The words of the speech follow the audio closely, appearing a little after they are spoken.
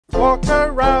Walk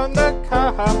around the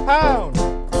compound.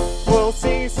 We'll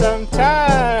see some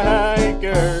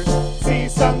tigers, see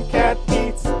some cat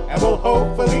meets, and we'll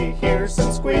hopefully hear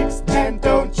some squeaks. And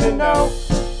don't you know,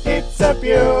 it's a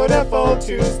beautiful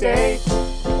Tuesday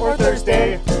or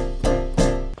Thursday.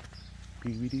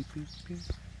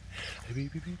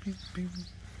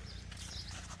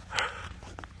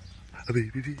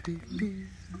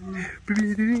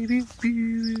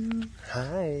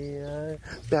 Hi,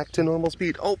 back to normal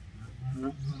speed. Oh,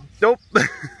 nope.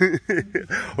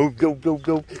 Oh,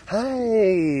 go.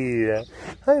 Hi,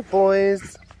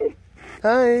 boys.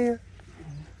 Hi.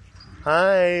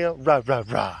 Rah, rah,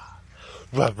 rah.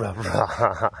 Rah, rah,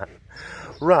 rah.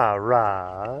 Rah,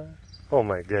 rah. Oh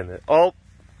my goodness. Oh,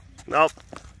 nope.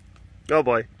 Oh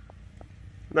boy.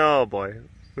 Oh boy.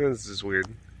 This is weird.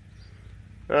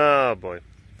 Oh boy.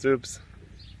 Soups.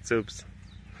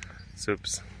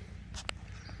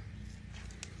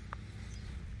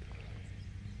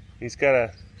 He's got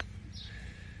a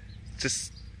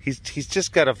he's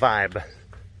just got a vibe.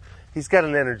 He's got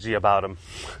an energy about him.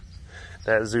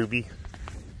 That Zuby.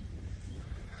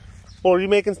 Oh, are you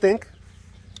making stink?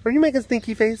 Are you making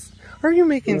stinky face? Are you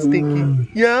making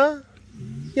stinky? Yeah?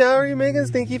 Yeah, are you making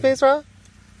stinky face, Ra?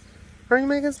 Are you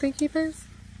making stinky face?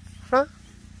 Ra?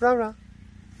 Ra, ra.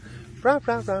 Ra,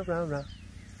 ra, ra, ra, ra.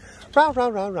 Ra, ra,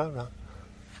 ra, ra, ra.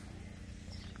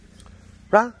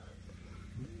 Ra.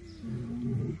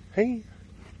 Hey.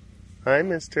 Hi,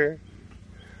 mister.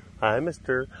 Hi,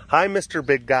 mister. Hi, Mr.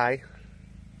 Big Guy.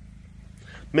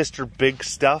 Mr. Big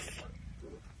Stuff.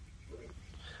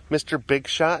 Mr. Big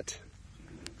Shot.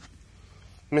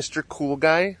 Mr. Cool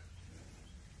Guy.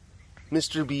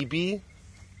 Mr. BB.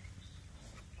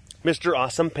 Mr.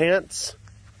 Awesome Pants.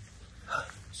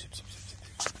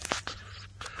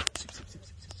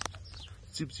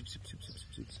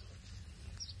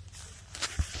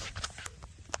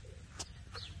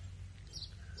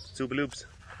 Soup-a-loops.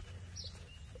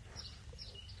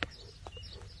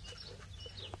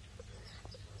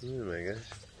 Oh my gosh.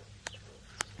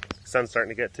 Sun's starting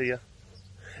to get to you.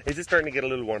 It's just starting to get a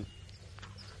little warm.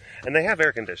 And they have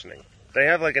air conditioning. They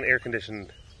have like an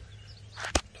air-conditioned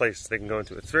place they can go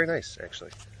into. It's very nice,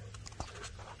 actually.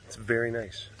 It's very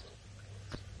nice.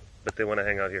 But they want to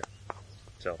hang out here.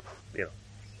 So, you know.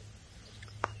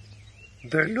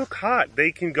 They look hot.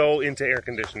 They can go into air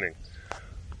conditioning.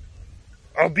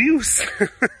 Abuse.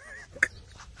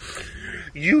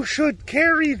 You should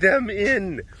carry them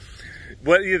in.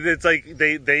 What it's like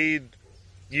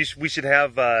we should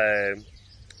have the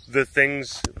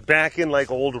things back in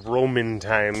like old Roman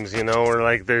times, you know, or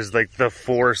like there's like the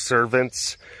 4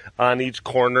 servants on each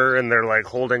corner and they're like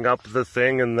holding up the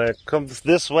thing and the comes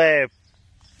this way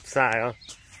style.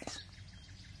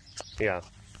 Yeah.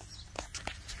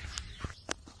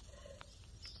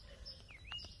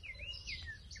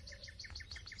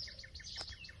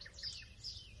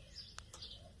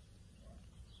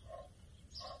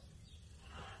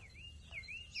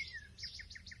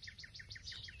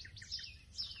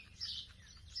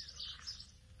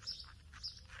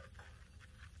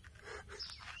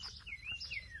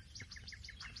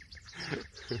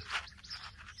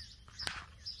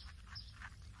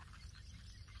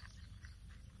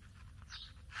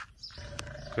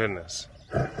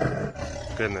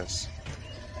 Goodness.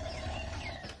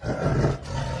 I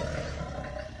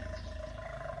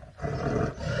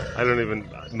don't even,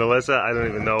 Melissa, I don't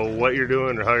even know what you're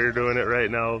doing or how you're doing it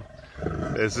right now.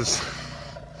 It's just,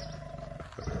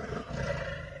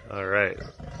 all right.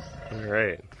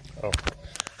 Oh.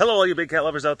 Hello, all you big cat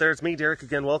lovers out there. It's me, Derek,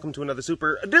 again. Welcome to another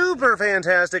super duper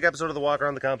fantastic episode of the Walk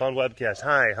Around the Compound webcast.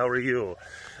 Hi, how are you?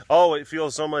 Oh, it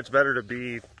feels so much better to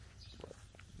be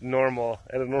normal,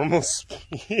 at a normal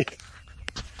speed.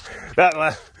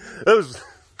 That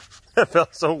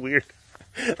felt so weird.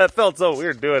 That felt so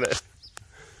weird doing it.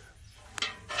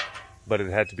 But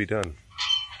it had to be done.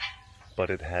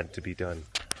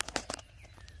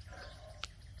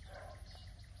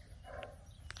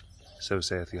 So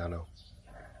saith Yano.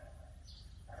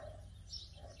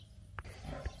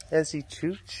 Ezzie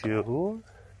choo-choo.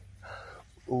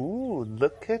 Ooh,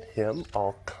 look at him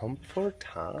all comfortable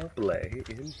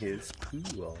in his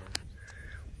pool.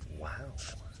 Wow.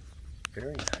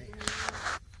 Very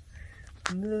nice.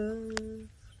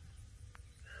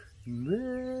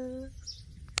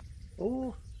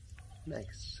 Oh,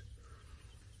 nice.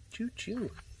 Choo-choo.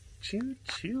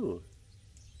 Choo-choo.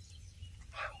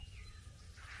 Wow.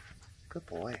 Good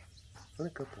boy. What a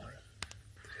good boy.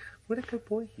 What a good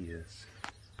boy he is.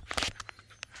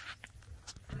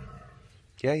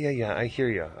 Yeah, I hear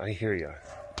ya.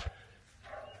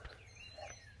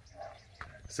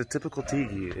 It's a typical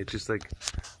Tiki. It's just like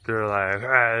they're like,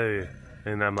 hey.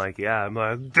 And I'm like, yeah. I'm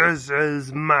like, this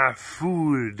is my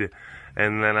food.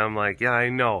 And then I'm like, yeah, I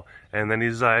know. And then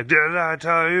he's like, did I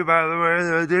tell you, by the way,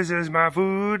 that this is my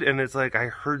food? And it's like, I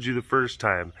heard you the first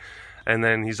time. And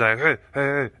then he's like,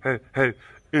 hey,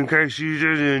 in case you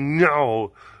didn't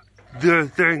know, the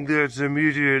thing that's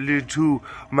immediately to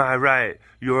my right,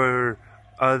 your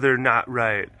other not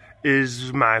right,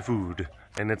 is my food.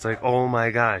 And it's like, oh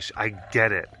my gosh, I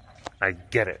get it. I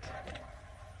get it.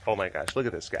 Oh my gosh, look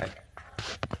at this guy.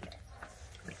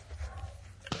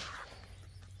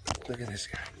 Look at this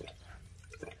guy.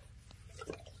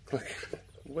 Look,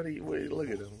 look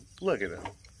at him. Look at him.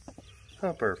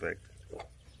 How perfect.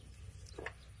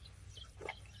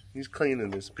 He's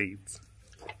cleaning his peats.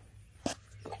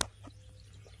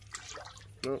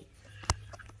 Nope.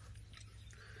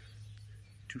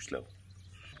 Too slow.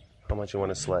 How much you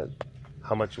want to sled?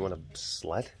 How much you want to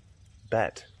sled?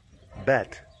 Bet.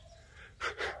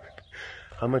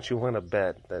 How much you want to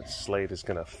bet that Slade is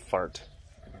gonna fart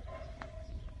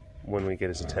when we get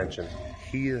his attention?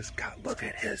 He has got, look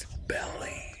at his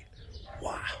belly.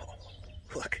 Wow.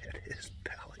 Look at his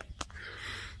belly.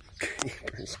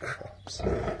 Keepers crumbs.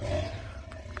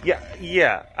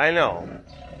 Yeah, I know.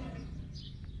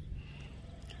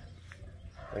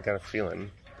 I got a feeling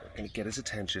we're gonna get his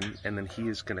attention, and then he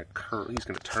is gonna he's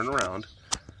gonna turn around,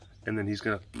 and then he's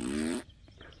gonna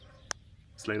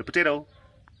Slade a potato.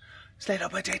 Slade a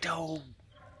potato.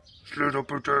 Slade a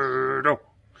potato.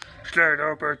 Slade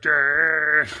a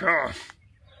potato.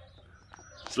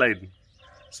 Slade.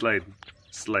 Slade.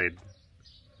 Slade.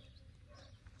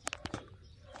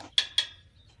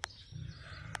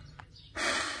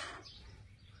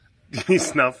 He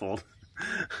snuffled.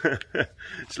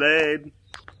 Slade.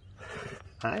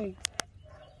 Hi.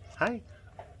 Hi.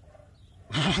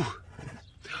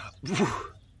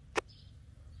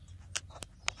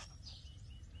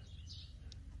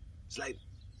 Slade.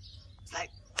 Slade.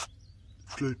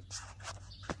 Slade.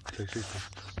 Slade.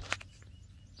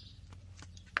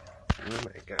 Oh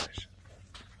my gosh.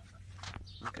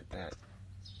 Look at that.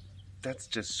 That's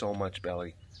just so much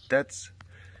belly. That's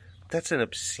an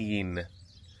obscene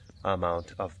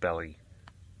amount of belly.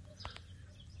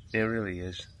 It really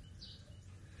is.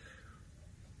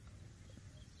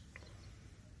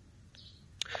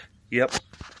 Yep.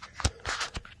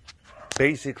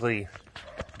 Basically,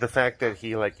 the fact that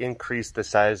he like increased the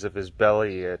size of his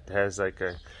belly, it has like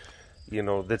a, you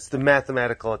know, that's the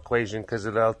mathematical equation, because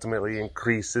it ultimately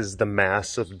increases the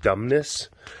mass of dumbness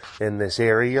in this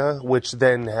area, which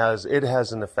then has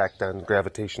an effect on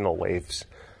gravitational waves,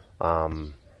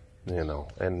 you know,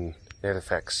 and it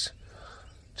affects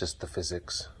just the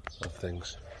physics of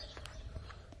things,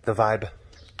 the vibe.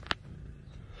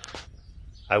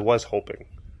 I was hoping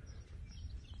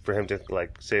for him to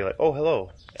like say like, oh,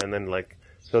 hello, and then like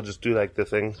he'll just do like the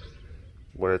thing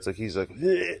where it's like he's like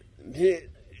yeah.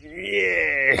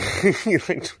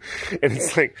 And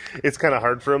it's like, it's kind of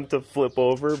hard for him to flip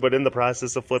over, but in the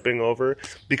process of flipping over,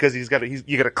 because you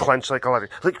gotta clench like a lot of,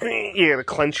 like, you gotta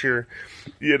clench your,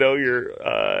 you know, your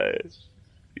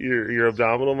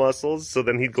abdominal muscles, so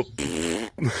then he'd go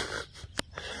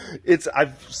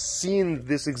I've seen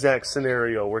this exact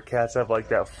scenario where cats have like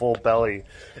that full belly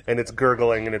and it's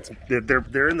gurgling, and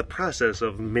they're in the process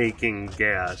of making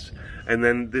gas, and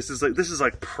then this is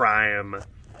like prime.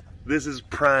 This is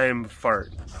prime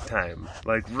fart time,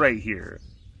 like right here.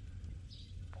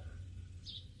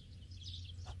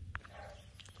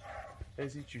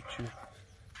 Ezzie choo choo.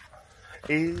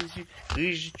 Ezzie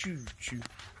choo choo.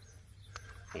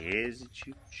 Ezzie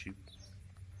choo choo.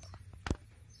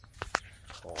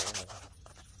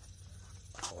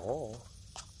 Oh.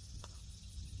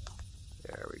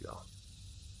 There we go.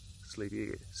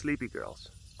 Sleepy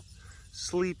girls.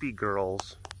 Sleepy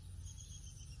girls.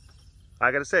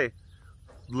 I gotta say,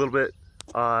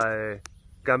 I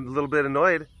got a little bit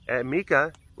annoyed at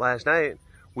Mika last night.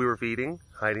 We were feeding,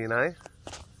 Heidi and I,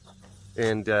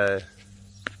 and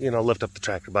you know, lift up the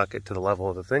tractor bucket to the level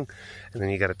of the thing, and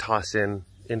then you gotta toss in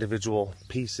individual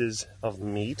pieces of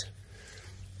meat.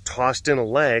 Tossed in a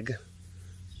leg.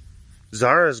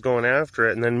 Zara's going after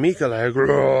it, and then Mika like,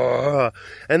 "Rah!"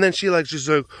 And then she's like,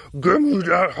 give me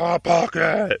that hot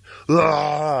pocket,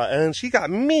 "Rah!" And she got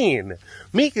mean.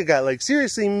 Mika got like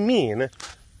seriously mean,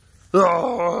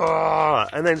 "Rah!"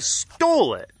 And then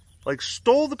stole it, like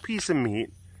stole the piece of meat,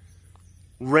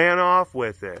 ran off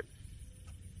with it.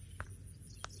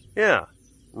 Yeah,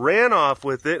 ran off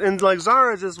with it, and like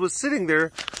Zara just was sitting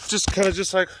there, just kind of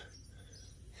just like.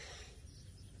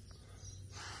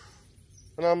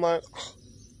 And I'm like,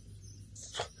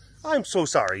 I'm so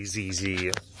sorry,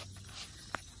 ZZ.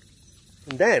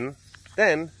 And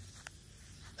then,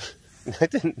 I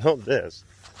didn't know this.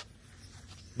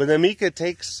 But then Mika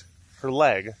takes her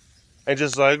leg and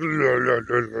just like, yeah,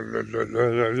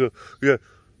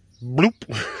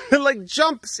 bloop, and like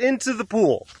jumps into the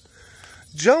pool.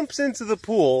 Jumps into the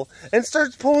pool and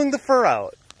starts pulling the fur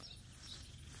out.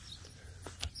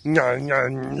 No, no,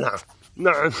 no,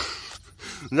 no,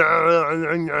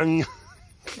 no, no.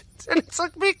 And it's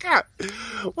like, Mika,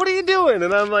 what are you doing?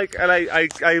 And I'm like, and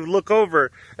I look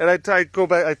over and I go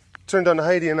back, I turn down to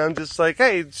Heidi and I'm just like,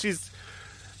 hey,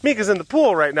 Mika's in the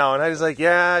pool right now. And Heidi's like,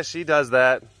 yeah, she does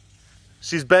that.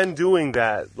 She's been doing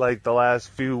that like the last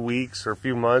few weeks or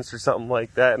few months or something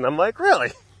like that. And I'm like,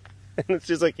 really? And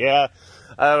she's like, yeah,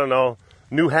 I don't know.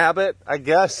 New habit, I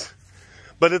guess.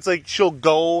 But it's like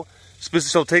she'll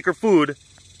take her food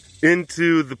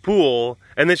into the pool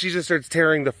and then she just starts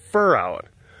tearing the fur out.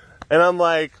 And I'm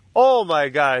like, oh my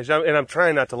gosh. And I'm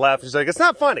trying not to laugh. She's like, it's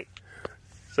not funny.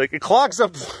 It's like, it clogs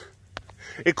up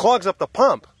the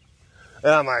pump.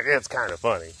 And I'm like, it's kind of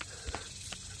funny.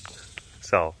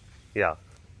 So, yeah.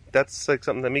 That's like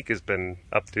something that Mika's been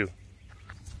up to.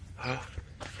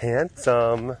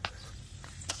 Handsome.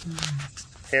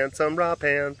 Handsome raw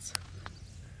pants.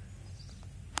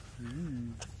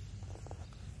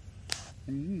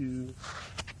 Ooh.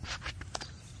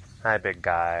 Hi, big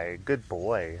guy. Good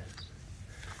boy.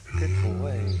 Good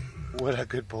boy. What a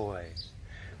good boy.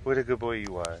 What a good boy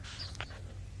you are.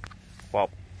 Whoa.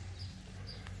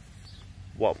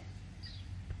 Whoa.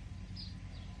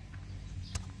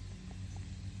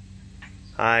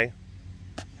 Hi.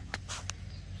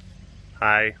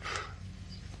 Hi.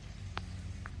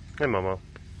 Hi, Momo.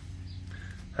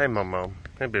 Hi, Momo.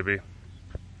 Hi, baby.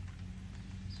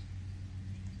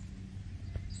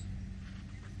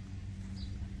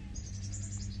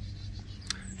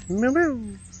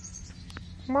 Momo.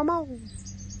 Momo.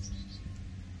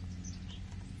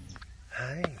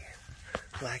 Hi.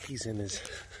 Blackie's in his...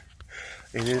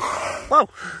 Whoa!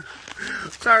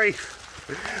 Sorry.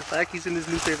 Blackie's in his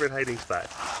new favorite hiding spot.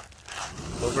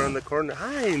 Over on the corner.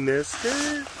 Hi,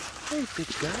 mister. Hey, big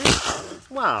guy.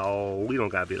 Wow, we don't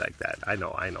gotta be like that. I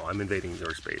know. I'm invading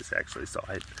your space, actually, so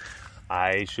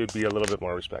I should be a little bit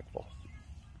more respectful.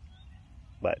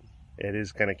 But it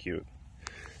is kind of cute.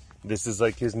 This is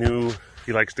like his new...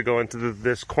 He likes to go into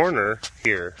this corner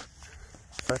here.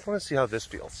 So I want to see how this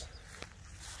feels.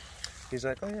 He's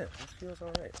like, oh yeah, this feels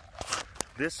all right.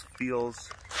 This feels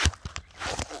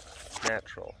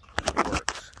natural. It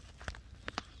works.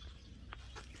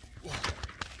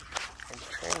 I'm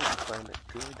trying to find a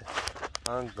good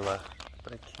angle,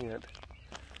 but I can't.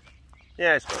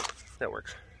 Yeah, I suppose that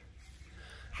works.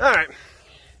 All right.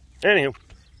 Anywho,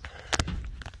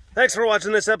 thanks for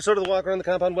watching this episode of the Walk Around the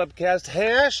Compound webcast.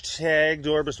 Hashtag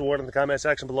Dorbus Award in the comment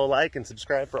section below. Like and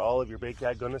subscribe for all of your big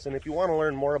cat goodness. And if you want to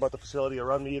learn more about the facility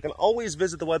around me, you can always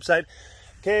visit the website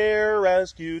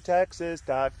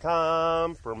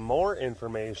carerescuetexas.com for more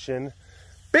information.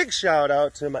 Big shout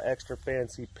out to my extra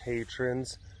fancy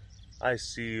patrons. I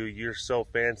see you. You're so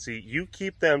fancy. You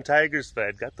keep them tigers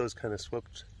fed. Got those kind of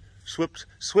swipped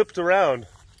around.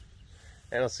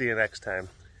 And I'll see you next time.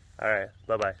 All right.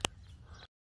 Bye-bye.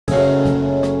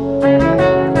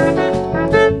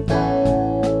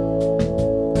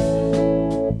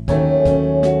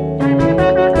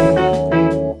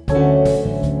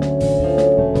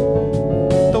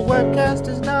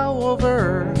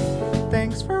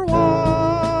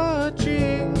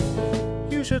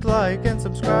 Like and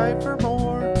subscribe for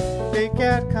more big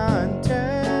cat content.